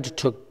betrayed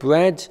took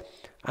bread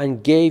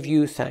and gave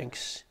you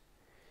thanks.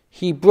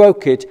 He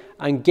broke it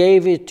and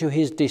gave it to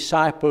his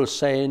disciples,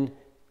 saying,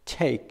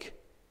 Take,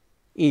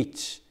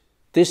 eat,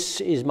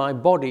 this is my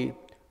body,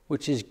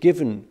 which is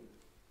given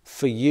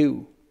for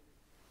you.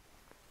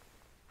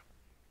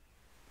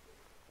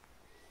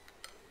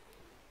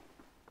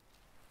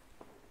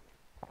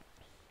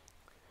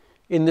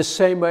 In the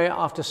same way,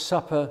 after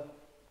supper,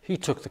 he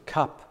took the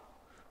cup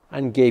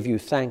and gave you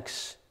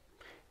thanks.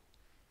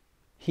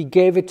 He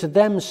gave it to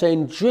them,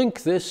 saying,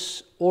 Drink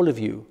this, all of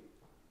you,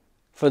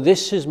 for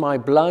this is my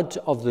blood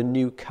of the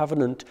new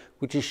covenant,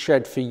 which is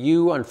shed for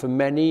you and for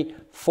many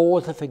for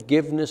the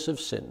forgiveness of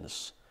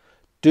sins.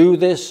 Do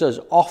this as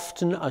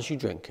often as you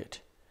drink it,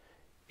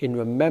 in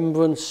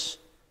remembrance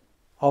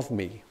of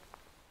me.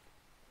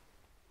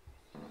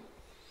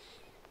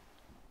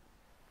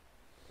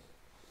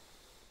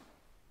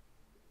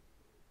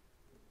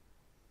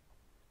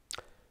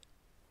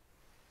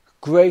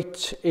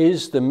 Great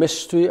is the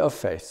mystery of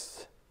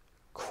faith.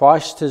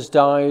 Christ has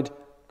died,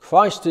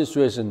 Christ is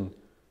risen,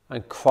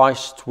 and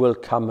Christ will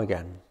come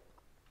again.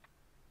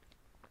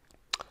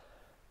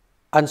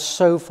 And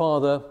so,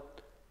 Father,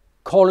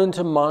 call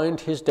into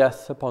mind his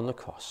death upon the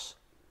cross,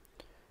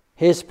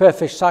 his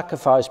perfect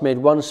sacrifice made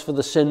once for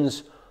the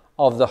sins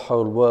of the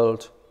whole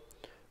world,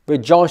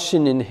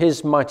 rejoicing in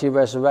his mighty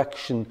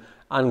resurrection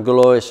and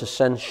glorious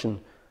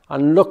ascension,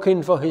 and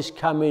looking for his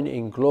coming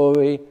in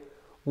glory,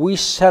 we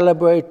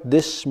celebrate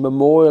this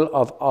memorial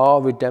of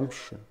our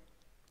redemption.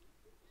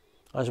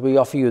 As we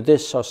offer you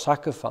this, our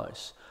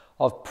sacrifice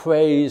of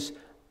praise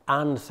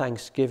and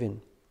thanksgiving,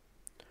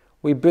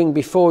 we bring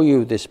before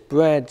you this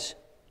bread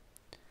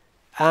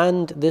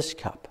and this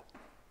cup,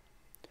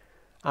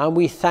 and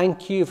we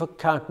thank you for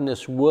counting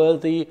us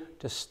worthy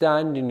to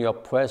stand in your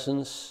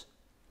presence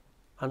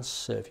and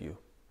serve you.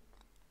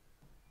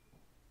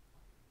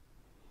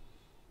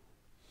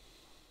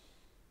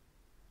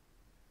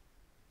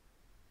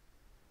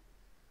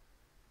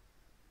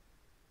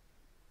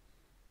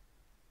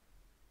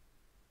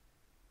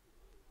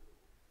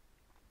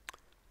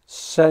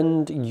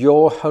 Send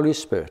your Holy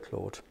Spirit,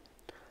 Lord,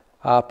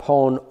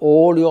 upon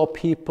all your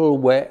people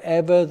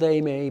wherever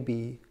they may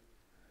be,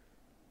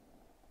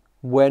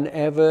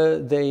 whenever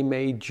they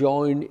may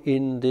join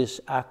in this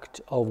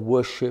act of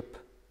worship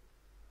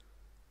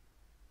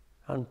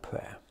and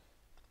prayer.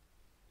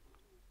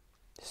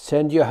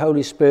 Send your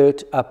Holy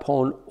Spirit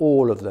upon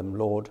all of them,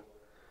 Lord,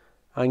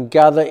 and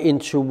gather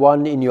into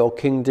one in your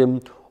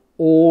kingdom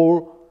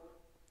all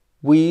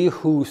we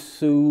who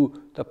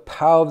through the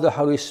power of the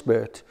Holy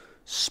Spirit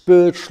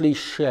spiritually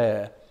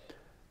share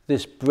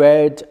this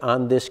bread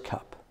and this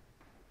cup,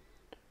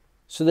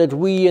 so that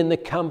we in the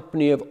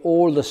company of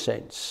all the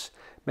saints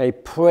may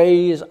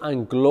praise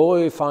and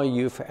glorify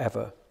you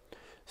forever,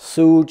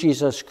 through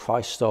Jesus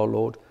Christ our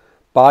Lord,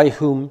 by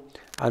whom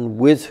and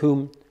with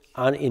whom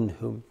and in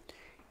whom,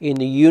 in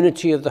the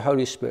unity of the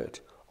Holy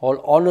Spirit, all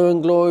honour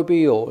and glory be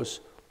yours,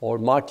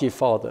 Almighty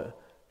Father,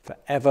 for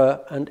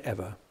ever and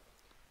ever.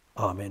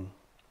 Amen.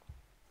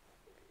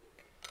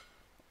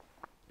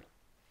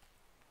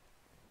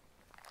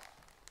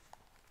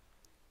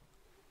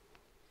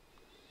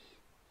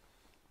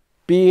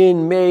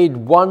 Being made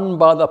one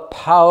by the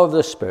power of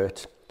the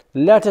Spirit,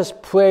 let us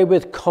pray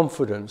with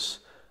confidence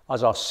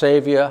as our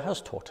Saviour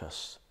has taught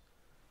us.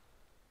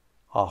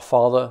 Our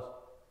Father,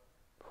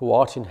 who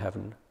art in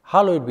heaven,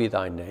 hallowed be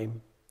thy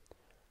name.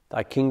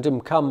 Thy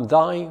kingdom come,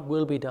 thy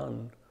will be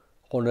done,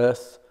 on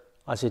earth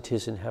as it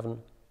is in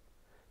heaven.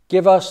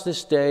 Give us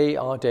this day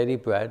our daily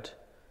bread,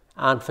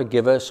 and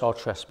forgive us our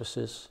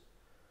trespasses,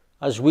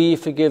 as we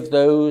forgive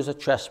those that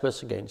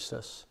trespass against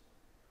us.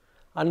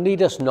 And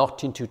lead us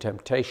not into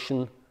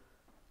temptation,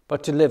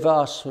 but deliver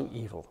us from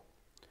evil.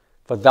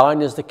 For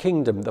thine is the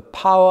kingdom, the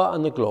power,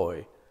 and the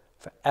glory,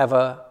 for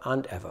ever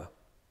and ever.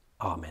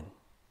 Amen.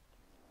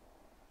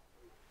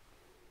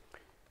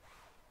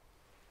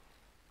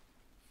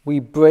 We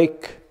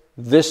break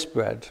this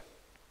bread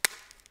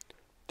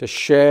to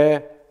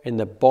share in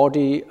the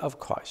body of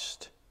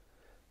Christ.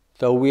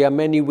 Though we are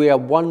many, we are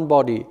one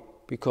body,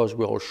 because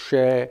we all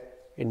share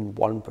in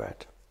one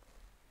bread.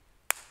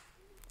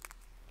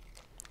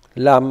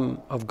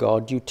 Lamb of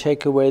God, you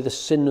take away the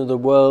sin of the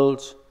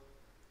world,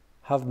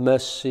 have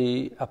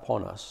mercy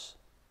upon us.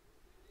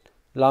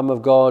 Lamb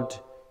of God,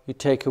 you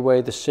take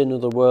away the sin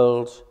of the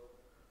world,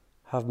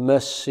 have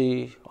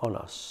mercy on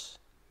us.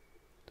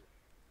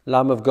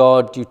 Lamb of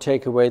God, you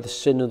take away the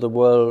sin of the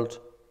world,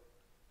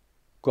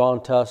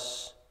 grant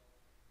us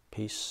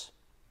peace.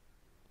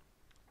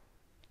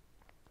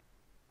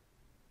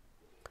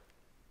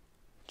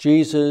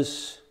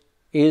 Jesus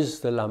is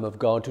the Lamb of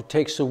God who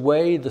takes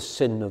away the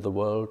sin of the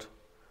world.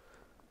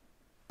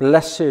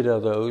 Blessed are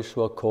those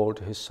who are called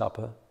to his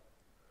supper.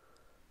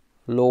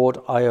 Lord,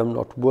 I am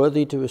not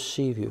worthy to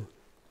receive you,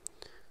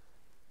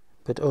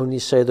 but only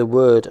say the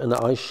word, and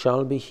I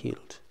shall be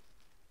healed.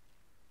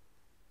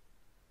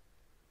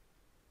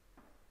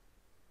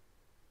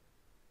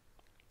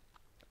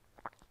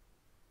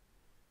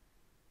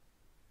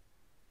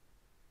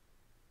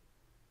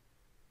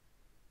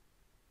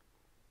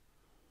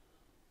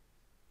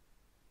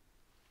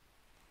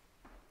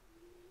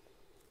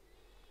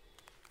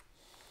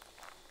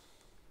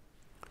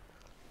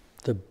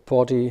 The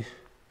body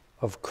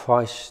of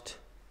Christ,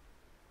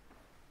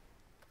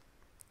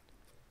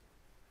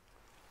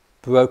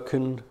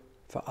 broken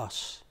for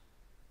us.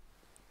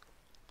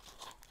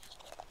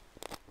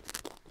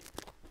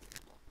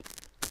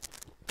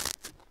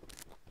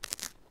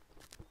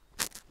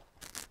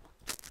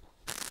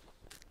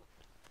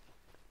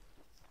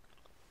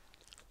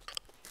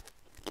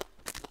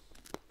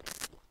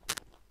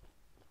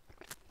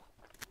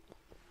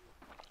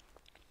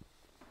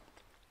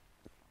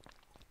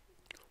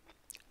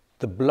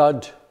 The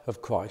blood of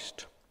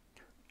Christ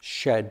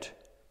shed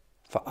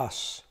for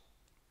us.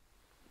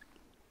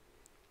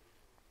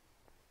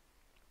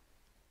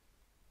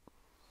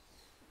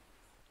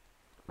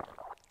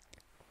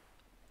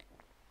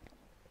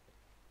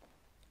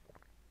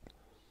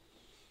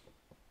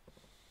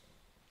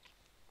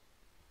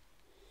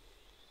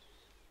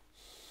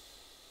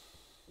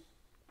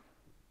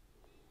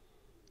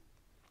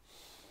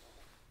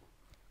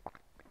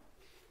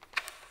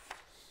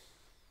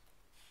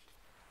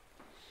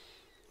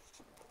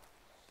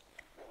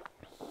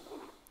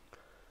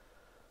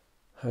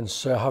 And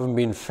so, having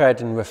been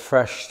fed and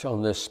refreshed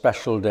on this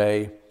special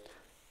day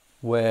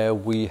where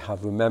we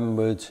have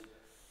remembered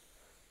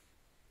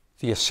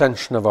the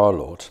Ascension of our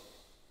Lord,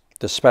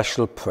 the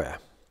special prayer.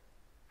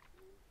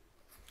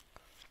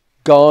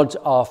 God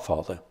our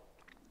Father,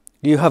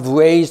 you have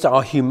raised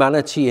our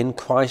humanity in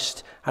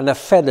Christ and have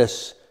fed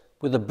us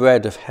with the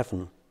bread of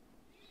heaven.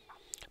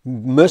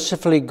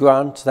 Mercifully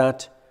grant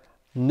that,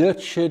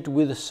 nurtured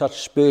with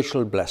such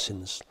spiritual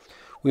blessings,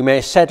 we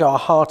may set our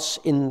hearts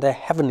in the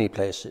heavenly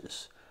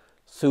places,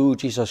 through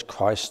Jesus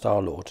Christ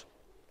our Lord.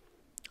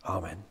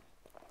 Amen.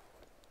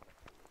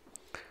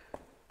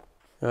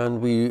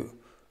 And we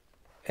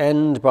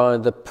end by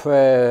the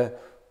prayer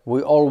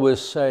we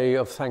always say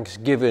of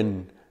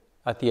thanksgiving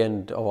at the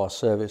end of our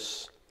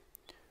service.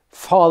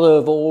 Father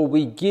of all,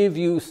 we give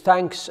you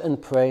thanks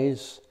and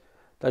praise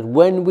that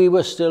when we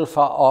were still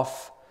far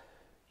off,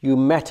 you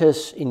met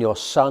us in your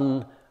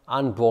Son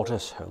and brought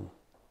us home.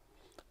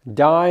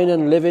 Dying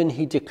and living,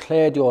 he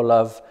declared your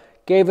love,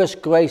 gave us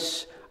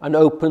grace, and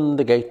opened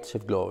the gates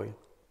of glory.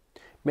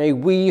 May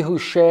we who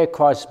share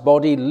Christ's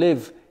body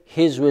live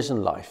his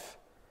risen life.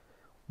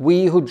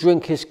 We who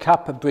drink his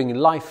cup bring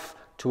life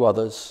to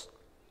others.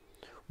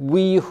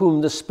 we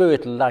whom the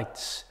Spirit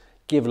lights,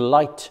 give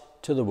light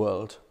to the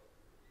world.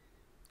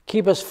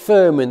 Keep us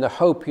firm in the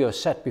hope you have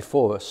set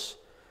before us,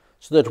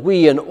 so that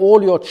we and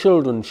all your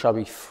children shall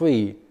be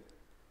free,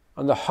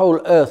 and the whole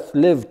earth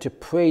live to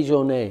praise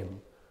your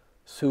name,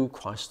 through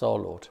Christ our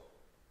Lord.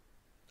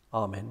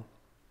 Amen.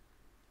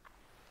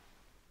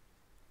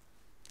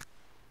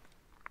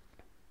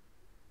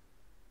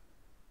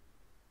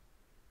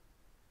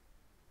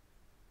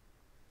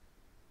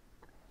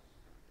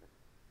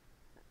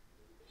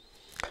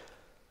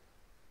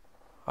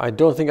 I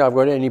don't think I've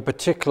got any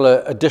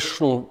particular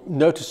additional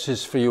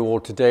notices for you all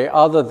today,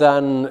 other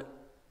than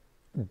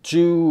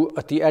do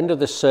at the end of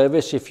the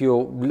service, if you're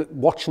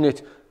watching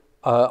it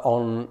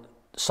on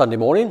Sunday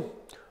morning,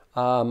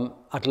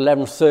 at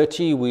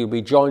 11:30 we'll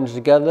be joined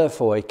together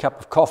for a cup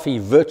of coffee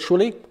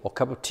virtually, or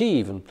cup of tea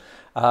even,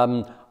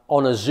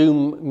 on a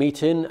Zoom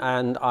meeting,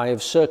 and I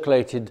have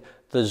circulated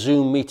the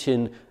Zoom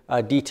meeting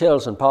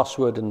details and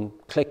password and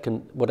click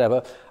and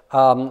whatever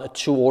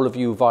to all of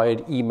you via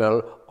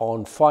email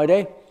on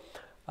Friday.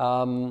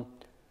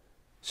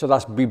 So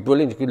that's be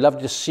brilliant. We'd love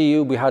to see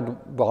you. We had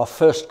our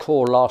first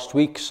call last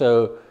week,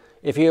 so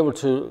if you're able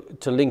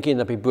to link in,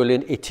 that'd be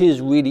brilliant. It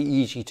is really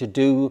easy to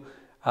do.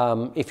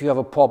 If you have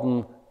a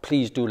problem,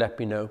 please do let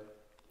me know.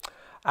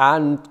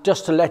 And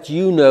just to let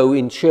you know,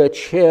 in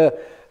church here,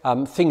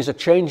 things are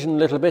changing a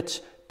little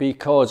bit,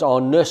 because our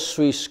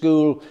nursery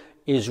school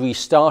is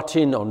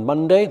restarting on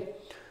Monday.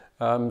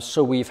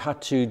 So we've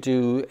had to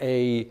do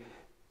a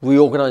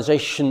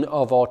reorganisation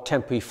of our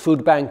temporary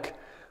food bank,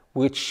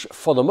 which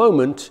for the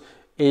moment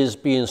is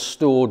being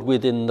stored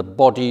within the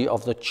body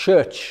of the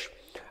church,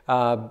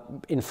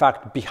 in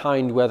fact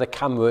behind where the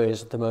camera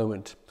is at the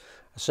moment.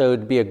 So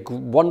it'd be a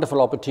wonderful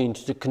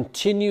opportunity to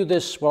continue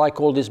this, what I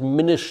call this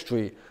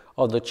ministry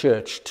of the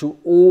church, to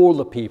all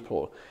the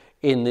people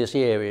in this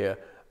area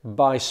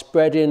by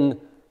spreading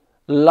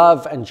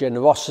love and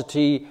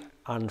generosity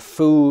and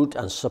food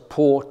and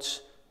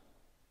support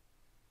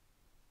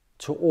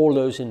to all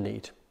those in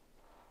need.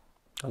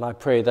 And I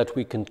pray that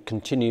we can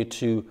continue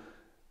to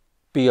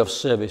be of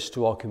service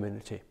to our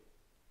community.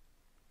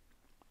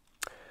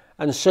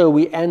 And so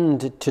we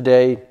end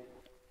today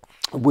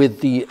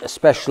with the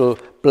special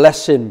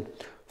blessing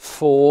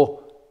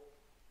for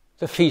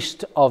the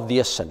Feast of the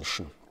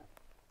Ascension.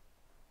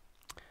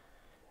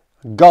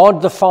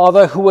 God the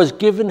Father, who has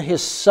given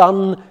his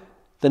Son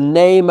the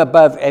name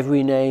above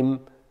every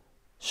name,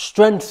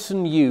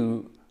 strengthen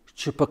you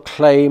to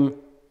proclaim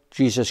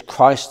Jesus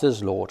Christ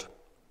as Lord.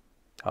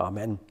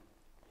 Amen.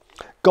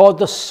 God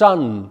the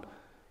Son,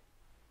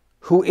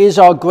 who is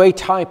our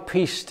great high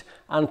priest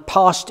and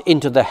passed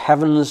into the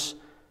heavens,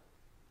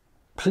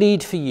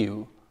 plead for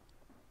you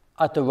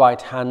at the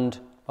right hand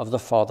of the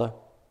Father.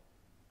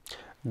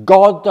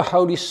 God the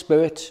Holy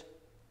Spirit,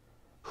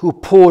 who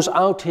pours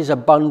out his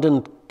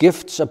abundant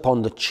gifts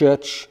upon the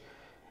church,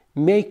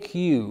 make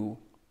you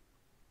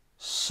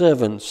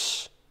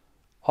servants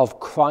of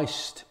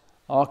Christ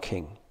our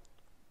King.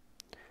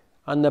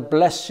 And the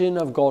blessing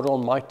of God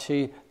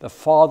Almighty, the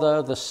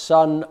Father, the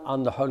Son,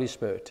 and the Holy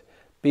Spirit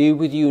be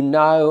with you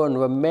now and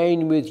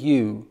remain with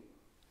you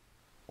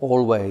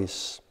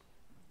always.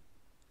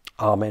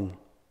 Amen.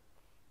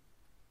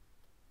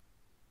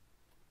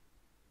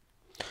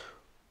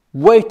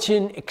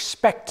 Waiting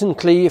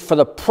expectantly for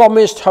the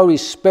promised Holy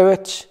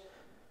Spirit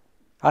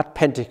at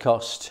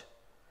Pentecost,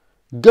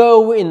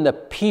 go in the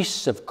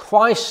peace of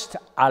Christ.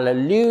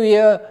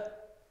 Alleluia,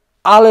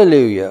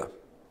 alleluia.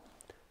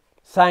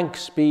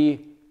 Thanks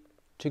be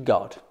to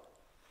God.